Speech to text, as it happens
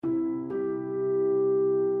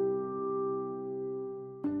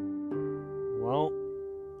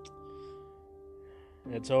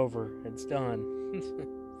It's over. It's done.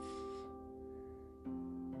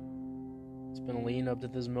 It's been leading up to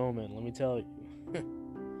this moment, let me tell you.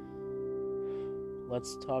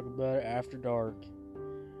 Let's talk about it after dark.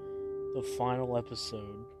 The final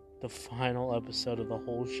episode. The final episode of the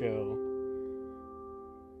whole show.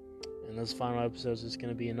 And this final episode is going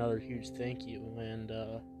to be another huge thank you. And,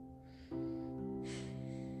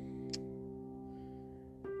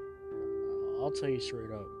 I'll tell you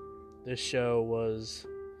straight up. This show was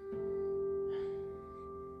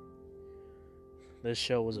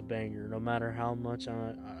a banger. No matter how much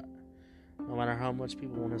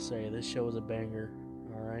people want to say, this show was a banger.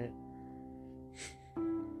 All right,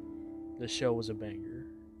 this show was a banger,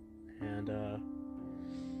 and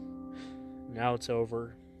now it's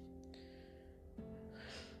over.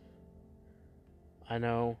 I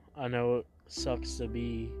know it sucks to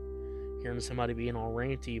be hearing somebody being all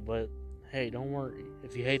ranty, but hey, don't worry.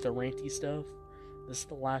 If you hate the ranty stuff, this is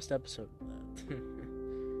the last episode of that.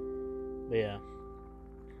 But yeah,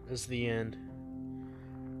 this is the end.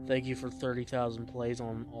 Thank you for 30,000 plays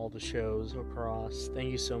on all the shows across. Thank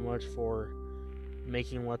you so much for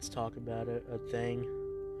making Let's Talk About It a thing.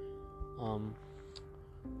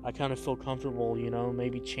 I kind of feel comfortable,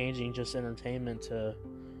 maybe changing just entertainment to,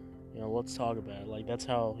 Let's Talk About It. Like, that's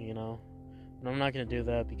how, but I'm not going to do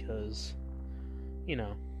that because,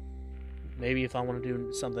 maybe if I want to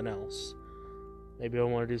do something else. We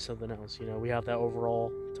have that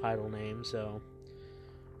overall title name, so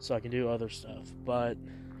I can do other stuff. But,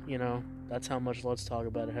 that's how much Let's Talk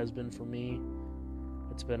About It has been for me.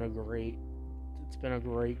 It's been a great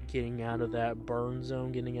getting out of that burn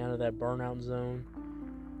zone, getting out of that burnout zone.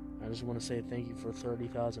 I just want to say thank you for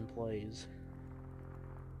 30,000 plays.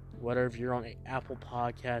 Whether if you're on Apple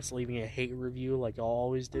Podcasts leaving a hate review like y'all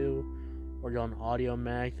always do, or you're on Audio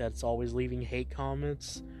Mac that's always leaving hate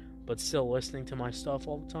comments, but still listening to my stuff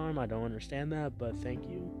all the time. I don't understand that, but thank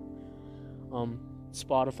you.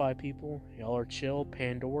 Spotify people, y'all are chill.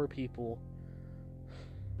 Pandora people,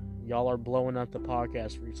 y'all are blowing up the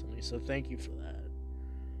podcast recently, so thank you for that.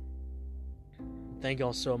 Thank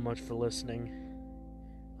y'all so much for listening.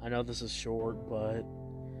 I know this is short, but,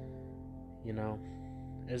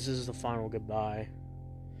 this is the final goodbye.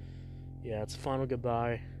 Yeah, it's a final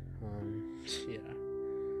goodbye.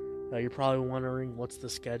 You're probably wondering what's the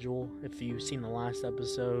schedule. If you've seen the last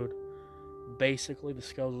episode, basically the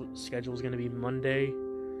schedule is going to be Monday.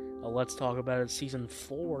 Let's Talk About It season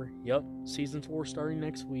 4. Yep, season 4 starting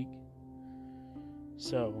next week.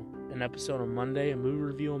 So, an episode on Monday, a movie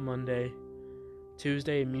review on Monday.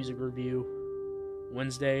 Tuesday, a music review.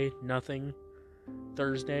 Wednesday, nothing.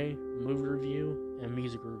 Thursday, movie review and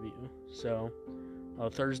music review. So,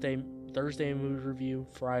 Thursday, movie review.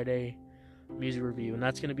 Friday, music review. And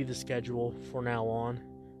that's going to be the schedule for now on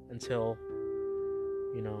until,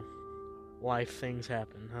 life things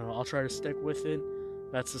happen. I'll try to stick with it.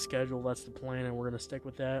 That's the schedule, that's the plan, and we're going to stick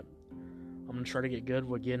with that. I'm going to try to get good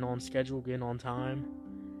with getting on schedule, getting on time.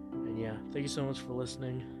 And yeah, thank you so much for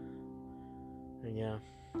listening. And yeah,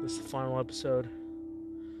 this is the final episode.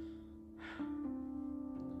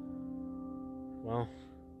 Well,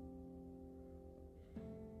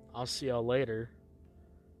 I'll see y'all later.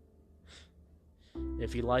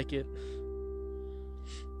 If you like it,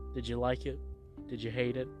 did you like it? Did you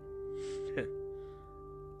hate it?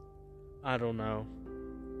 I don't know.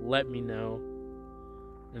 Let me know.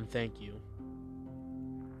 And thank you.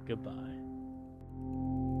 Goodbye.